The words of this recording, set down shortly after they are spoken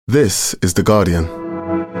This is The Guardian.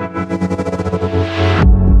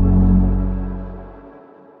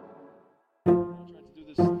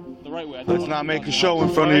 Let's not make a show in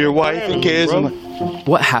front of your wife and kids.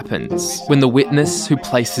 What happens when the witness who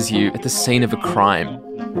places you at the scene of a crime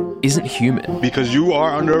isn't human? Because you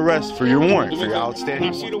are under arrest for your warrant, for your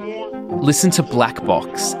outstanding warrant. Listen to Black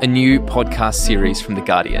Box, a new podcast series from The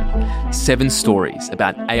Guardian. 7 stories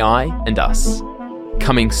about AI and us.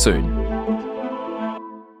 Coming soon.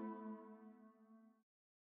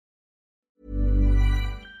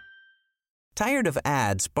 Tired of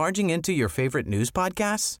ads barging into your favorite news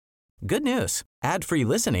podcasts? Good news. Ad-free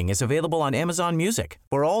listening is available on Amazon Music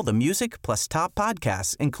for all the music plus top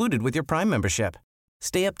podcasts included with your Prime membership.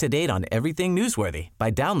 Stay up to date on everything newsworthy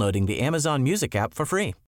by downloading the Amazon Music app for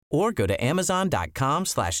free or go to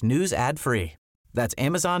amazon.com/news ad free. That's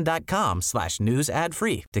amazon.com/news ad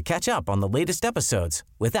free to catch up on the latest episodes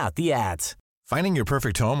without the ads. Finding your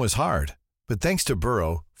perfect home was hard, but thanks to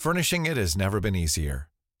Burrow, furnishing it has never been easier.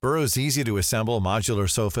 Burrow's easy-to-assemble modular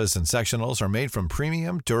sofas and sectionals are made from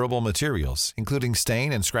premium, durable materials, including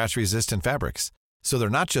stain and scratch-resistant fabrics. So they're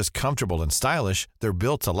not just comfortable and stylish, they're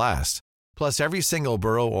built to last. Plus, every single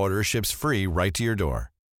Burrow order ships free right to your door.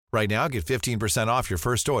 Right now, get 15% off your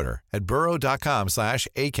first order at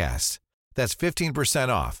burrow.com/ACAST. That's 15%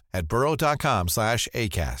 off at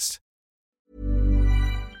burrow.com/ACAST.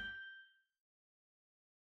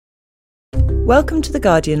 Welcome to The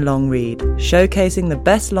Guardian Long Read, showcasing the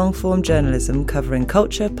best long-form journalism covering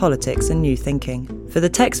culture, politics and new thinking. For the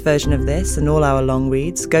text version of this and all our long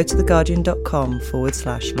reads, go to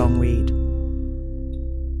theguardian.com/long read.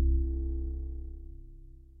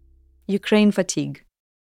 Ukraine Fatigue.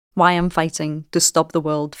 Why I'm Fighting to Stop the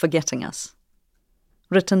World Forgetting Us.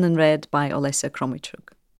 Written and read by Olesya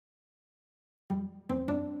Kromychuk.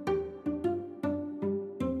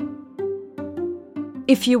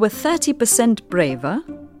 If you were 30% braver,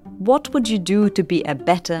 what would you do to be a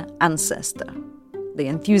better ancestor? The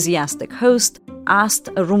enthusiastic host asked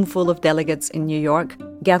a roomful of delegates in New York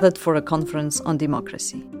gathered for a conference on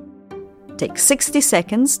democracy. Take 60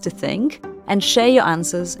 seconds to think and share your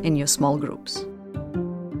answers in your small groups.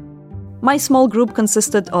 My small group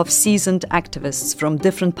consisted of seasoned activists from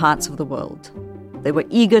different parts of the world. They were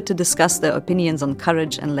eager to discuss their opinions on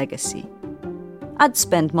courage and legacy. I'd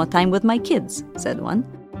spend more time with my kids, said one.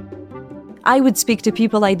 I would speak to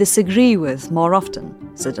people I disagree with more often,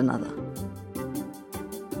 said another.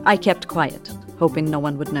 I kept quiet, hoping no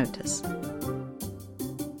one would notice.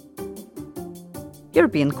 You're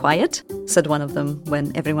being quiet, said one of them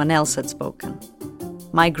when everyone else had spoken.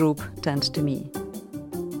 My group turned to me.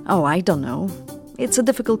 Oh, I don't know. It's a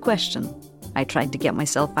difficult question. I tried to get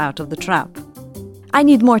myself out of the trap. I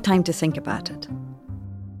need more time to think about it.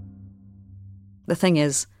 The thing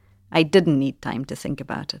is, I didn't need time to think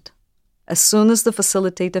about it. As soon as the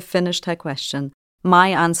facilitator finished her question, my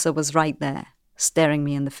answer was right there, staring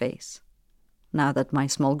me in the face. Now that my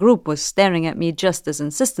small group was staring at me just as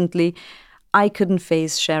insistently, I couldn't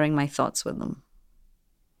face sharing my thoughts with them.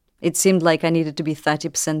 It seemed like I needed to be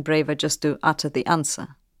 30% braver just to utter the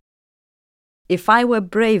answer. If I were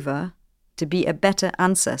braver to be a better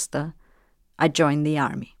ancestor, I'd join the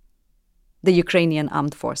army, the Ukrainian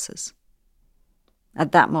armed forces.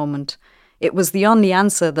 At that moment, it was the only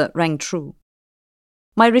answer that rang true.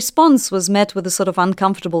 My response was met with a sort of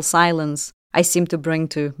uncomfortable silence I seem to bring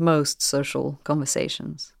to most social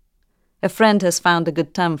conversations. A friend has found a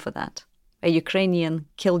good term for that, a Ukrainian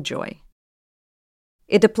killjoy.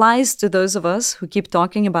 It applies to those of us who keep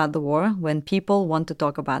talking about the war when people want to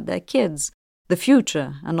talk about their kids, the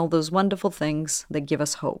future, and all those wonderful things that give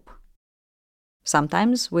us hope.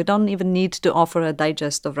 Sometimes we don't even need to offer a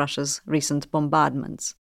digest of Russia's recent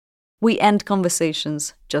bombardments. We end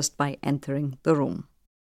conversations just by entering the room.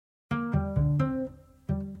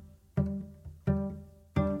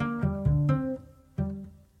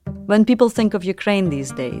 When people think of Ukraine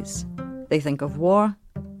these days, they think of war,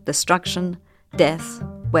 destruction, death,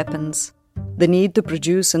 weapons, the need to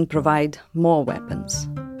produce and provide more weapons.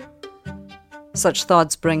 Such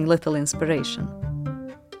thoughts bring little inspiration.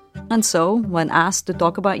 And so, when asked to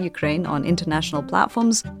talk about Ukraine on international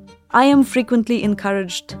platforms, I am frequently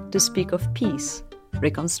encouraged to speak of peace,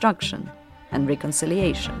 reconstruction, and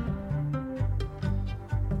reconciliation.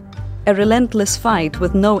 A relentless fight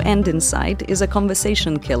with no end in sight is a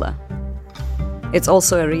conversation killer. It's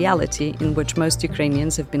also a reality in which most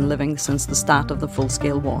Ukrainians have been living since the start of the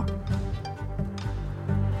full-scale war.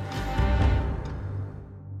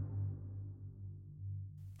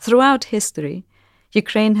 Throughout history,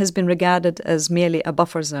 Ukraine has been regarded as merely a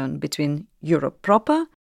buffer zone between Europe proper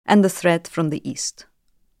and the threat from the east.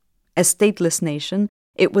 A stateless nation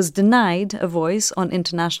it was denied a voice on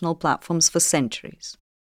international platforms for centuries.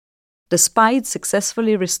 Despite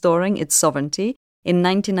successfully restoring its sovereignty in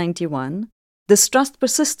 1991, distrust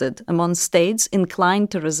persisted among states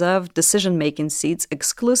inclined to reserve decision-making seats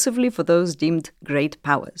exclusively for those deemed great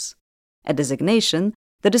powers, a designation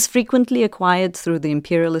that is frequently acquired through the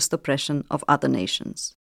imperialist oppression of other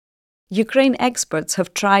nations. Ukraine experts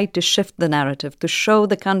have tried to shift the narrative to show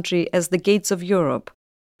the country as the gates of Europe,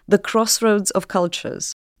 the crossroads of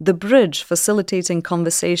cultures, the bridge facilitating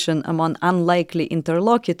conversation among unlikely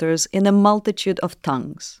interlocutors in a multitude of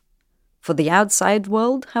tongues. For the outside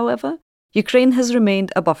world, however, Ukraine has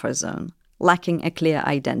remained a buffer zone, lacking a clear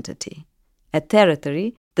identity, a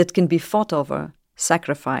territory that can be fought over,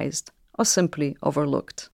 sacrificed, or simply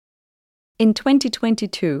overlooked. In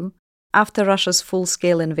 2022, after Russia's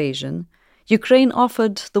full-scale invasion, Ukraine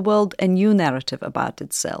offered the world a new narrative about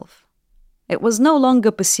itself. It was no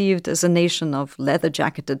longer perceived as a nation of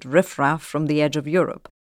leather-jacketed riffraff from the edge of Europe,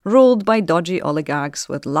 ruled by dodgy oligarchs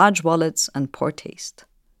with large wallets and poor taste.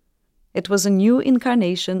 It was a new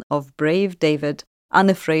incarnation of brave David,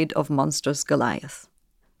 unafraid of monstrous Goliath.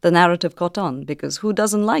 The narrative caught on because who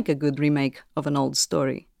doesn't like a good remake of an old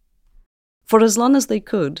story? For as long as they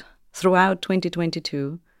could, throughout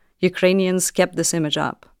 2022, Ukrainians kept this image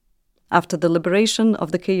up. After the liberation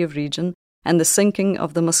of the Kyiv region and the sinking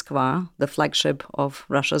of the Moskva, the flagship of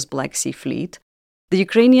Russia's Black Sea Fleet, the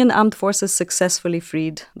Ukrainian armed forces successfully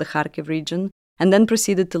freed the Kharkiv region and then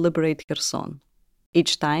proceeded to liberate Kherson.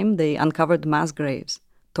 Each time, they uncovered mass graves,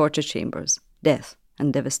 torture chambers, death,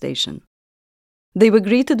 and devastation. They were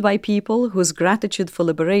greeted by people whose gratitude for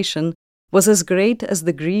liberation was as great as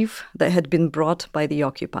the grief that had been brought by the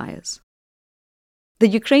occupiers. The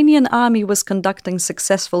Ukrainian army was conducting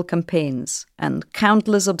successful campaigns, and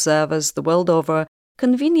countless observers the world over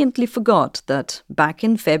conveniently forgot that back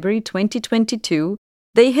in February 2022,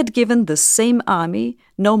 they had given the same army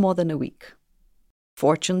no more than a week.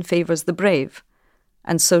 Fortune favors the brave,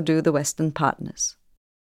 and so do the Western partners.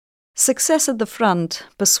 Success at the front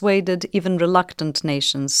persuaded even reluctant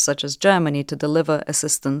nations such as Germany to deliver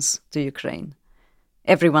assistance to Ukraine.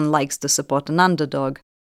 Everyone likes to support an underdog,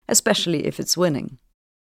 especially if it's winning.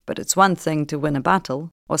 But it's one thing to win a battle,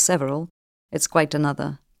 or several, it's quite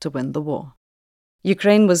another to win the war.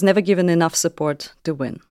 Ukraine was never given enough support to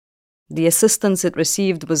win. The assistance it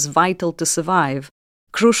received was vital to survive,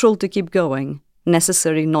 crucial to keep going,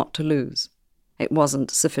 necessary not to lose. It wasn't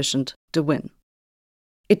sufficient to win.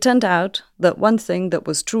 It turned out that one thing that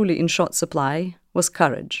was truly in short supply was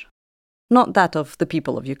courage. Not that of the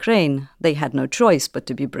people of Ukraine, they had no choice but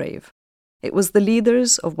to be brave. It was the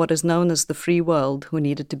leaders of what is known as the free world who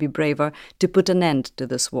needed to be braver to put an end to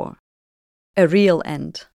this war. A real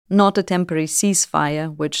end, not a temporary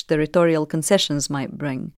ceasefire which territorial concessions might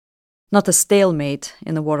bring, not a stalemate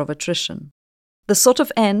in a war of attrition. The sort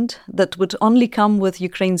of end that would only come with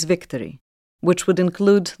Ukraine's victory, which would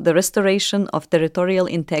include the restoration of territorial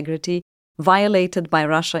integrity violated by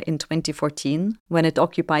Russia in 2014 when it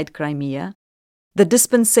occupied Crimea, the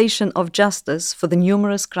dispensation of justice for the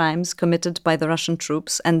numerous crimes committed by the Russian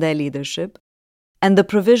troops and their leadership, and the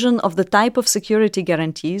provision of the type of security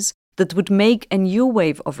guarantees that would make a new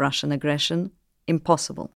wave of Russian aggression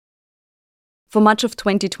impossible. For much of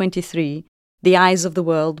 2023, the eyes of the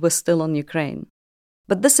world were still on Ukraine.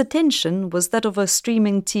 But this attention was that of a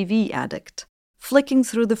streaming TV addict, flicking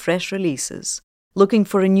through the fresh releases, looking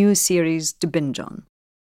for a new series to binge on.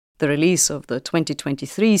 The release of the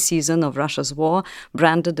 2023 season of Russia's war,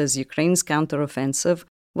 branded as Ukraine's counteroffensive,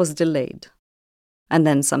 was delayed. And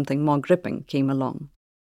then something more gripping came along.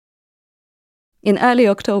 In early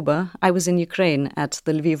October, I was in Ukraine at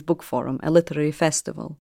the Lviv Book Forum, a literary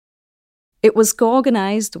festival. It was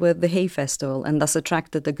co-organized with the Hay Festival and thus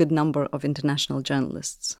attracted a good number of international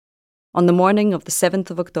journalists. On the morning of the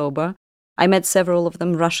 7th of October, I met several of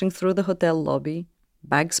them rushing through the hotel lobby,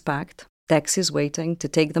 bags packed, taxis waiting to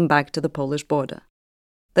take them back to the Polish border.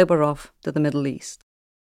 They were off to the Middle East.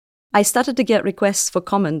 I started to get requests for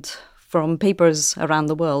comment from papers around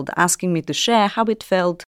the world asking me to share how it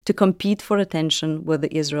felt to compete for attention with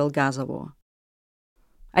the Israel-Gaza war.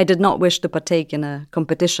 I did not wish to partake in a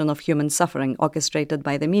competition of human suffering orchestrated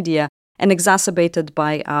by the media and exacerbated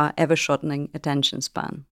by our ever-shortening attention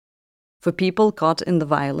span. For people caught in the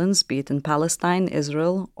violence, be it in Palestine,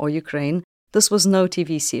 Israel, or Ukraine, this was no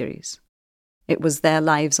TV series. It was their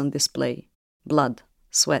lives on display, blood,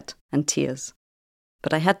 sweat, and tears.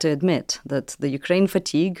 But I had to admit that the Ukraine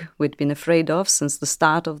fatigue we'd been afraid of since the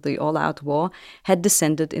start of the all-out war had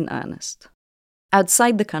descended in earnest.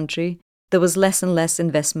 Outside the country, there was less and less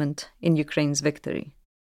investment in Ukraine's victory.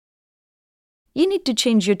 You need to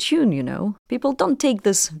change your tune, you know. People don't take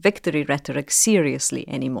this victory rhetoric seriously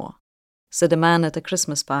anymore," said a man at a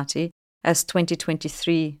Christmas party as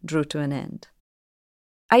 2023 drew to an end.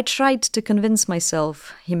 I tried to convince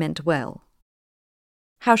myself he meant well.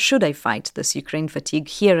 How should I fight this Ukraine fatigue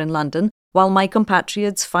here in London while my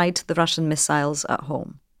compatriots fight the Russian missiles at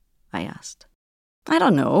home? I asked. "I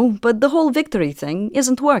don't know, but the whole victory thing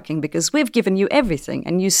isn't working because we've given you everything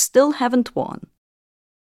and you still haven't won."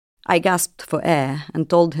 I gasped for air and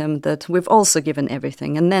told him that we've also given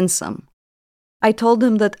everything and then some. I told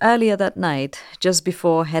him that earlier that night, just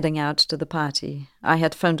before heading out to the party, I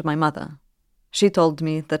had phoned my mother. She told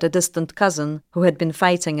me that a distant cousin who had been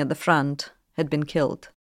fighting at the front had been killed.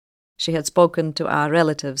 She had spoken to our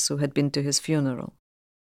relatives who had been to his funeral.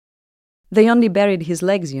 "They only buried his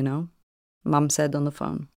legs, you know," Mum said on the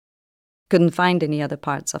phone. "Couldn't find any other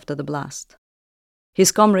parts after the blast.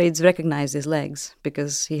 His comrades recognized his legs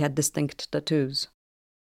because he had distinct tattoos."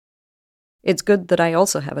 It's good that I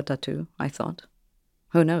also have a tattoo, I thought.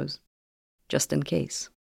 Who knows? Just in case.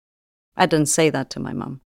 I didn't say that to my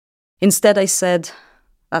mum. Instead I said,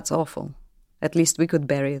 "That's awful. At least we could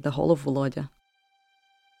bury the whole of Volodya."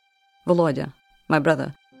 Volodya, my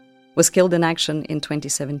brother, was killed in action in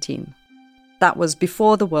 2017. That was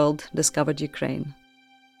before the world discovered Ukraine.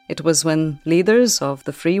 It was when leaders of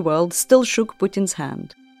the free world still shook Putin's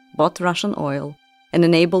hand, bought Russian oil, and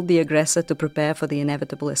enabled the aggressor to prepare for the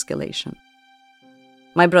inevitable escalation.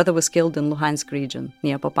 My brother was killed in Luhansk region,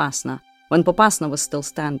 near Popasna, when Popasna was still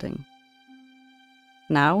standing.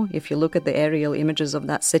 Now, if you look at the aerial images of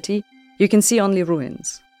that city, you can see only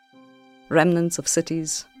ruins. Remnants of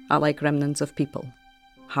cities are like remnants of people,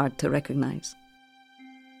 hard to recognize.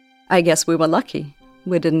 I guess we were lucky.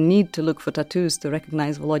 We didn't need to look for tattoos to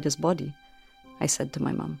recognize Volodya's body, I said to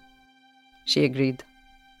my mum. She agreed.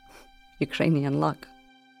 Ukrainian luck.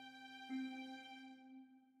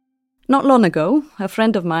 Not long ago, a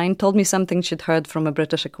friend of mine told me something she'd heard from a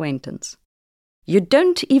British acquaintance. "You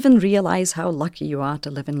don't even realize how lucky you are to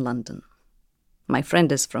live in London." My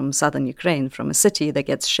friend is from southern Ukraine, from a city that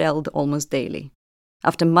gets shelled almost daily.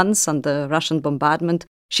 After months under Russian bombardment,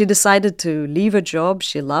 she decided to leave a job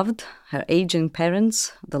she loved, her aging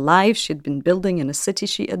parents, the life she'd been building in a city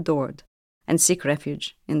she adored, and seek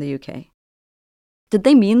refuge in the UK. Did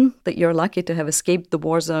they mean that you're lucky to have escaped the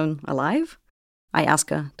war zone alive? I asked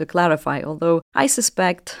her to clarify, although I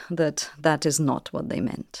suspect that that is not what they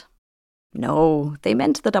meant. No, they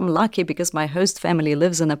meant that I'm lucky because my host family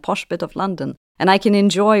lives in a posh bit of London, and I can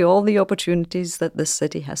enjoy all the opportunities that this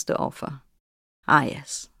city has to offer. Ah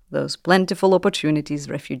yes, those plentiful opportunities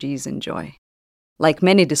refugees enjoy. Like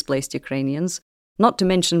many displaced Ukrainians, not to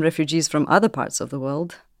mention refugees from other parts of the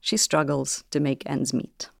world, she struggles to make ends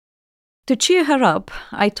meet. To cheer her up,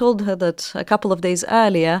 I told her that a couple of days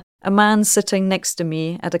earlier, a man sitting next to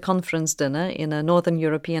me at a conference dinner in a northern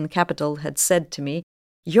European capital had said to me,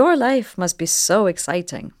 "Your life must be so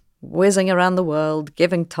exciting, whizzing around the world,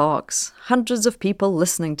 giving talks, hundreds of people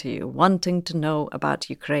listening to you, wanting to know about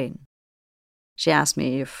Ukraine." She asked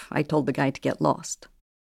me if I told the guy to get lost.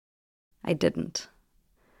 I didn't.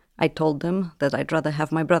 I told him that I'd rather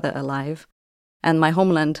have my brother alive and my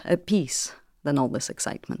homeland at peace than all this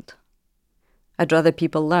excitement. I'd rather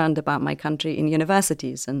people learned about my country in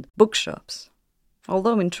universities and bookshops,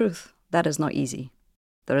 although in truth, that is not easy.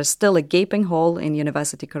 There is still a gaping hole in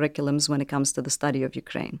university curriculums when it comes to the study of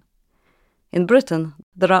Ukraine. In Britain,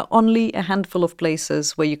 there are only a handful of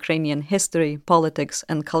places where Ukrainian history, politics,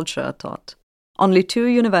 and culture are taught. Only 2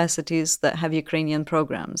 universities that have Ukrainian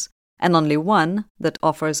programs, and only 1 that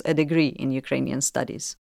offers a degree in Ukrainian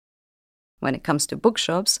studies. When it comes to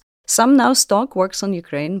bookshops, some now stock works on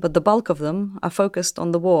Ukraine, but the bulk of them are focused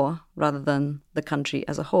on the war rather than the country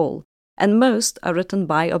as a whole, and most are written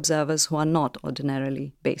by observers who are not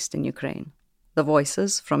ordinarily based in Ukraine. The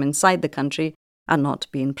voices from inside the country are not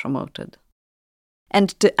being promoted. And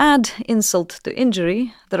to add insult to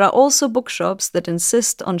injury, there are also bookshops that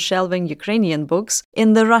insist on shelving Ukrainian books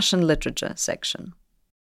in the Russian literature section.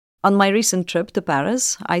 On my recent trip to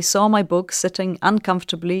Paris, I saw my book sitting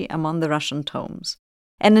uncomfortably among the Russian tomes,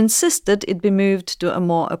 and insisted it be moved to a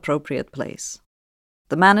more appropriate place.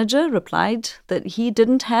 The manager replied that he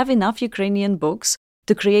didn't have enough Ukrainian books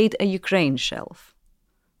to create a Ukraine shelf.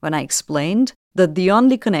 When I explained that the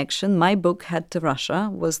only connection my book had to Russia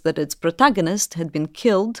was that its protagonist had been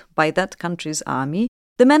killed by that country's army,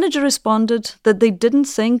 the manager responded that they didn't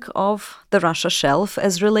think of the Russia shelf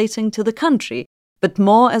as relating to the country, but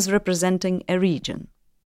more as representing a region.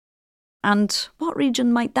 And what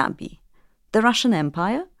region might that be? The Russian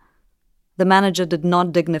Empire? The manager did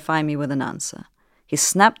not dignify me with an answer. He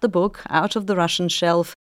snapped the book out of the Russian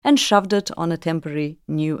shelf and shoved it on a temporary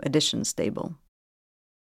new editions table.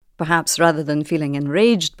 Perhaps rather than feeling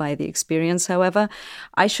enraged by the experience, however,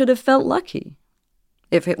 I should have felt lucky.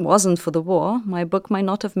 If it wasn't for the war, my book might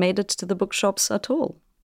not have made it to the bookshops at all.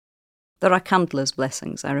 There are countless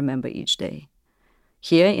blessings I remember each day.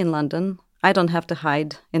 Here in London, I don't have to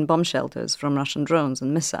hide in bomb shelters from Russian drones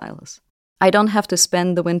and missiles. I don't have to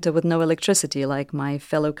spend the winter with no electricity like my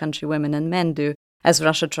fellow countrywomen and men do as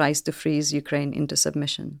Russia tries to freeze Ukraine into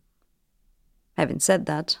submission. Having said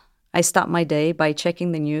that, I start my day by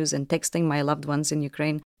checking the news and texting my loved ones in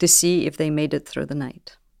Ukraine to see if they made it through the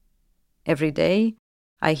night. Every day,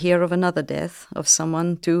 I hear of another death of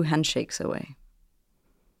someone 2 handshakes away.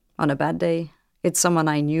 On a bad day, it's someone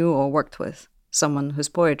I knew or worked with, someone whose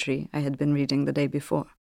poetry I had been reading the day before.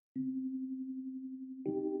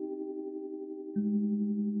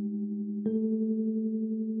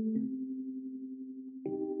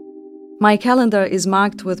 My calendar is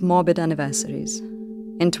marked with morbid anniversaries.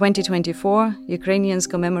 In 2024, Ukrainians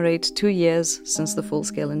commemorate 2 years since the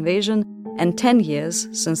full-scale invasion and 10 years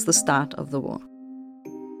since the start of the war.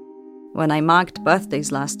 When I marked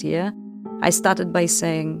birthdays last year, I started by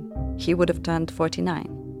saying he would have turned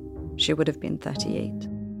 49. She would have been 38.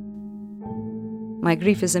 My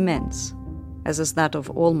grief is immense, as is that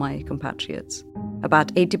of all my compatriots.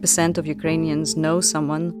 About 80% of Ukrainians know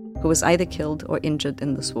someone who was either killed or injured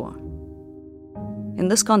in this war. In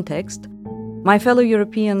this context, my fellow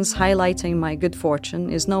Europeans highlighting my good fortune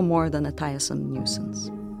is no more than a tiresome nuisance.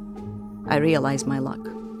 I realize my luck.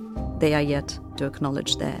 They are yet to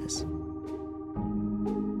acknowledge theirs.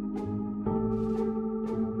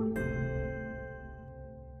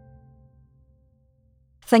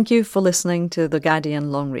 Thank you for listening to The Guardian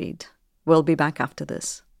Long Read. We'll be back after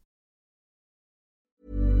this.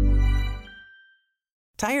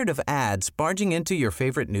 Tired of ads barging into your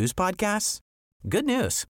favorite news podcasts? Good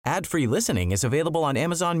news. Ad-free listening is available on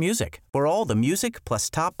Amazon Music for all the music plus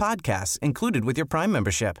top podcasts included with your Prime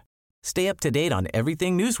membership. Stay up to date on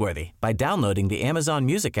everything newsworthy by downloading the Amazon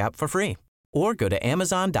Music app for free or go to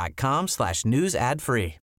amazon.com/news ad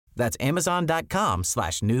free. That's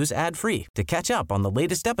amazon.com/news ad free to catch up on the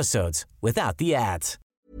latest episodes without the ads.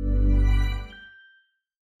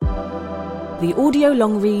 The audio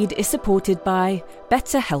long read is supported by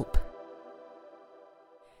BetterHelp.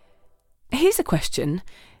 Here's a question.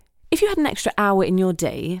 If you had an extra hour in your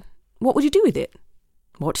day, what would you do with it?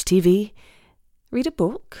 Watch TV? Read a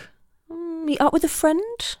book? Meet up with a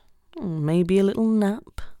friend? Maybe a little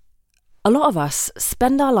nap? A lot of us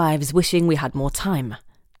spend our lives wishing we had more time.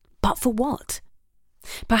 But for what?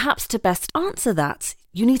 Perhaps to best answer that,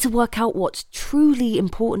 you need to work out what's truly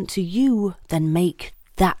important to you, then make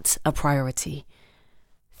that a priority.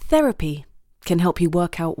 Therapy can help you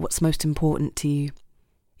work out what's most important to you.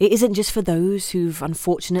 It isn't just for those who've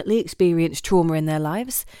unfortunately experienced trauma in their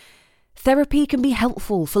lives. Therapy can be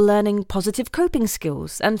helpful for learning positive coping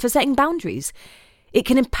skills and for setting boundaries. It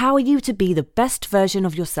can empower you to be the best version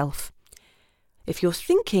of yourself. If you're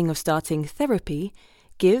thinking of starting therapy,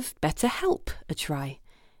 give BetterHelp a try.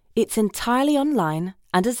 It's entirely online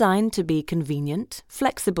and designed to be convenient,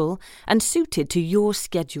 flexible, and suited to your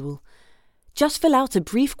schedule. Just fill out a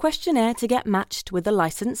brief questionnaire to get matched with a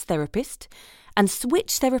licensed therapist and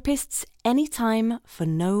switch therapists anytime for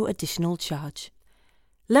no additional charge.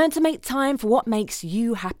 Learn to make time for what makes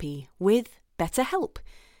you happy with BetterHelp.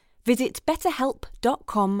 Visit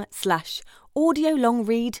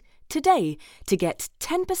betterhelp.com/audiolongread today to get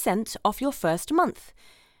 10% off your first month.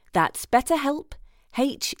 That's BetterHelp,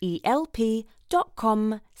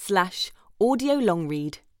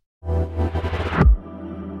 HELP.com/audiolongread.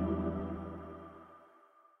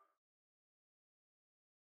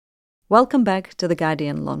 Welcome back to The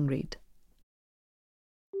Guardian Long Read.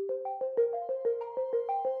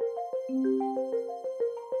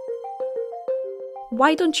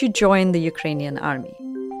 Why don't you join the Ukrainian army?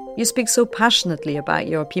 You speak so passionately about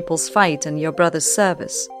your people's fight and your brother's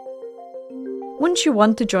service. Wouldn't you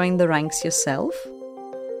want to join the ranks yourself?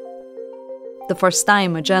 The first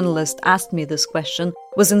time a journalist asked me this question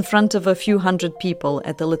was in front of a few hundred people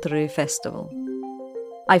at the literary festival.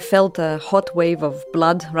 I felt a hot wave of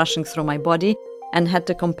blood rushing through my body and had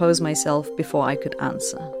to compose myself before I could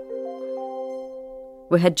answer.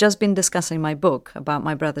 We had just been discussing my book about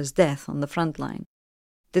my brother's death on the front line.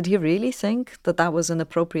 Did he really think that that was an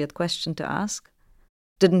appropriate question to ask?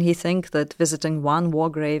 Didn't he think that visiting one war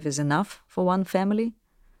grave is enough for one family?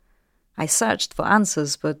 I searched for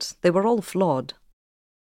answers, but they were all flawed.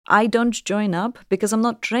 I don't join up because I'm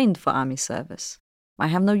not trained for army service. I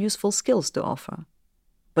have no useful skills to offer.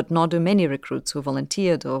 But nor do many recruits who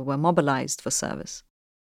volunteered or were mobilized for service.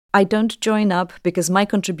 I don't join up because my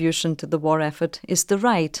contribution to the war effort is to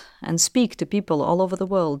write and speak to people all over the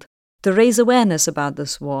world, to raise awareness about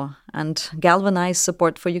this war and galvanize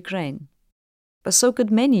support for Ukraine. But so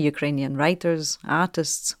could many Ukrainian writers,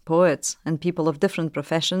 artists, poets, and people of different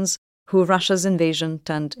professions who Russia's invasion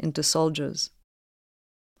turned into soldiers.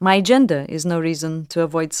 My agenda is no reason to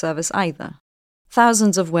avoid service either.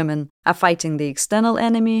 Thousands of women are fighting the external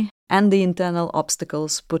enemy and the internal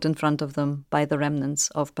obstacles put in front of them by the remnants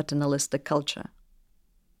of paternalistic culture.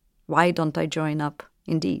 Why don't I join up,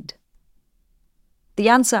 indeed? The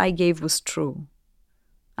answer I gave was true.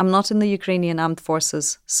 I'm not in the Ukrainian armed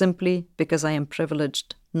forces simply because I am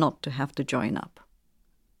privileged not to have to join up.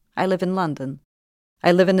 I live in London.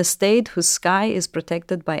 I live in a state whose sky is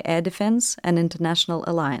protected by air defense and international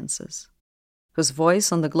alliances, whose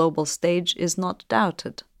voice on the global stage is not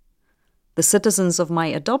doubted. The citizens of my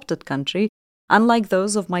adopted country, unlike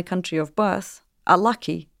those of my country of birth, are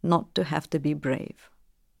lucky not to have to be brave.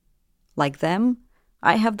 Like them,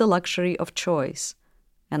 I have the luxury of choice,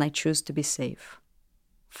 and I choose to be safe.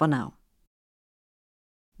 For now.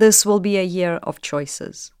 This will be a year of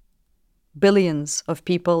choices. Billions of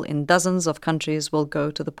people in dozens of countries will go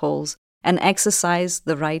to the polls and exercise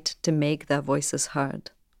the right to make their voices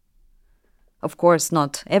heard. Of course,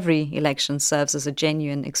 not every election serves as a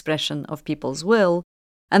genuine expression of people's will,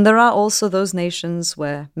 and there are also those nations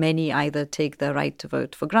where many either take their right to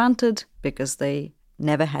vote for granted because they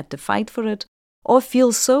never had to fight for it, or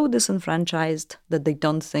feel so disenfranchised that they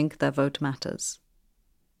don't think their vote matters.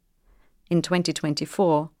 In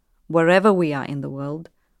 2024, wherever we are in the world,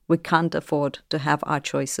 we can't afford to have our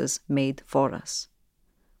choices made for us.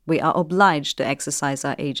 We are obliged to exercise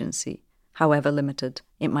our agency, however limited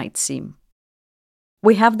it might seem.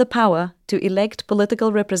 We have the power to elect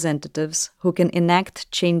political representatives who can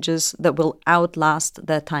enact changes that will outlast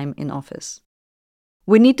their time in office.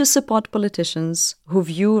 We need to support politicians who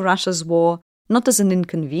view Russia's war not as an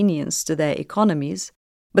inconvenience to their economies,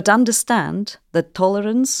 but understand that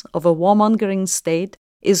tolerance of a warmongering state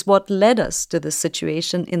is what led us to this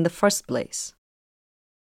situation in the first place.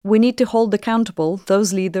 We need to hold accountable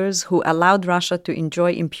those leaders who allowed Russia to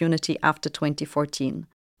enjoy impunity after 2014,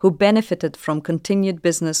 who benefited from continued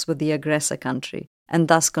business with the aggressor country and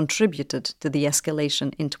thus contributed to the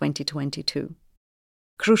escalation in 2022.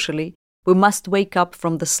 Crucially, we must wake up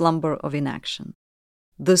from the slumber of inaction.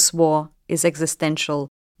 This war is existential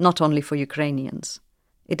not only for Ukrainians.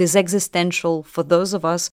 It is existential for those of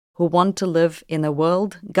us who want to live in a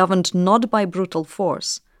world governed not by brutal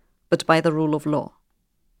force, but by the rule of law.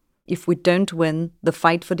 If we don't win the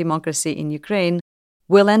fight for democracy in Ukraine,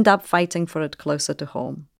 we'll end up fighting for it closer to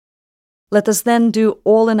home. Let us then do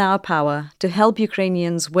all in our power to help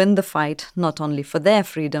Ukrainians win the fight not only for their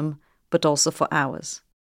freedom, but also for ours.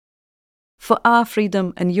 For our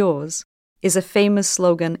freedom and yours is a famous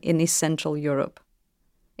slogan in East Central Europe.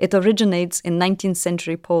 It originates in 19th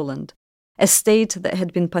century Poland, a state that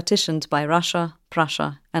had been partitioned by Russia,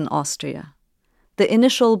 Prussia, and Austria. The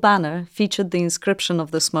initial banner featured the inscription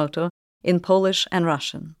of this motto in Polish and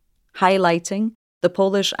Russian, highlighting the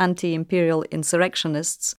Polish anti-imperial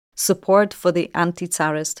insurrectionists' support for the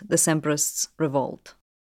anti-Tsarist Decembrists' revolt.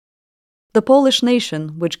 The Polish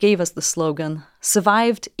nation, which gave us the slogan,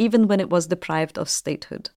 survived even when it was deprived of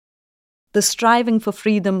statehood. The striving for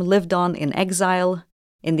freedom lived on in exile,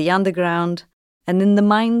 in the underground, and in the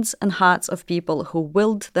minds and hearts of people who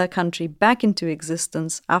willed their country back into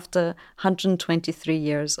existence after 123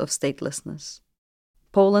 years of statelessness.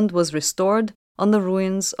 Poland was restored on the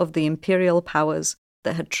ruins of the imperial powers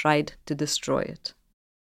that had tried to destroy it.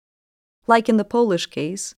 Like in the Polish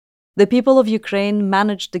case, the people of Ukraine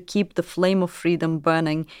managed to keep the flame of freedom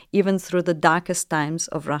burning even through the darkest times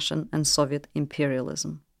of Russian and Soviet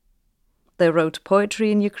imperialism. They wrote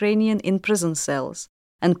poetry in Ukrainian in prison cells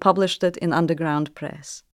and published it in underground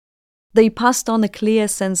press. They passed on a clear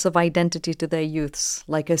sense of identity to their youths,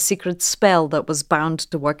 like a secret spell that was bound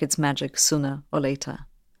to work its magic sooner or later.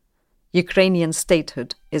 Ukrainian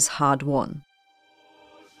statehood is hard-won.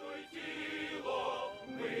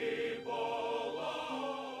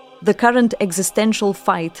 The current existential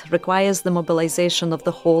fight requires the mobilization of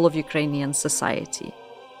the whole of Ukrainian society,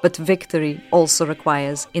 but victory also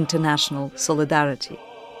requires international solidarity.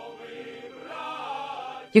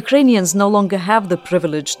 Ukrainians no longer have the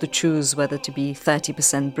privilege to choose whether to be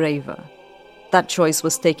 30% braver. That choice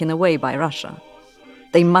was taken away by Russia.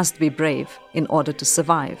 They must be brave in order to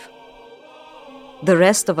survive. The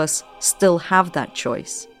rest of us still have that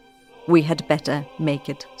choice. We had better make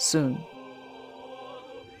it soon.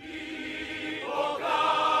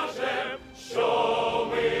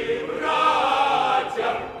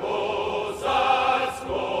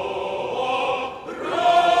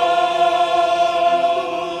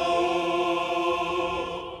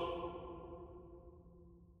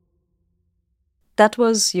 That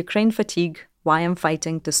was Ukraine Fatigue, Why I'm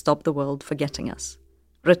Fighting to Stop the World Forgetting Us.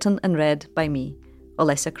 Written and read by me,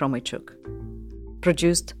 Olesya Kromychuk.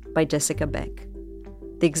 Produced by Jessica Beck.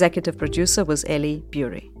 The executive producer was Ellie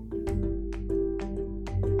Bury.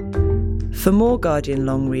 For more Guardian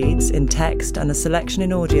long reads in text and a selection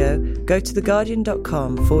in audio, go to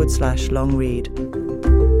theguardian.com/long read.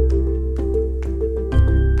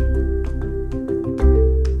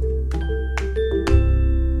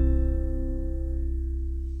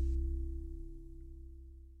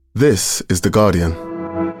 This is The Guardian.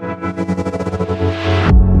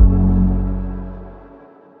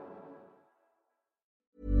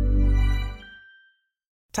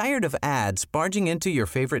 Tired of ads barging into your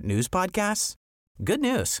favorite news podcasts? Good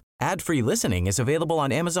news. Ad-free listening is available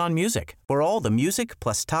on Amazon Music for all the music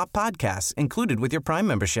plus top podcasts included with your Prime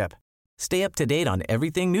membership. Stay up to date on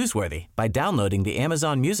everything newsworthy by downloading the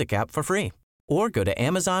Amazon Music app for free or go to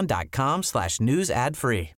amazon.com/news ad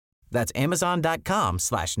free. That's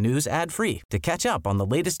amazon.com/news ad free to catch up on the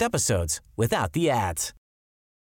latest episodes without the ads.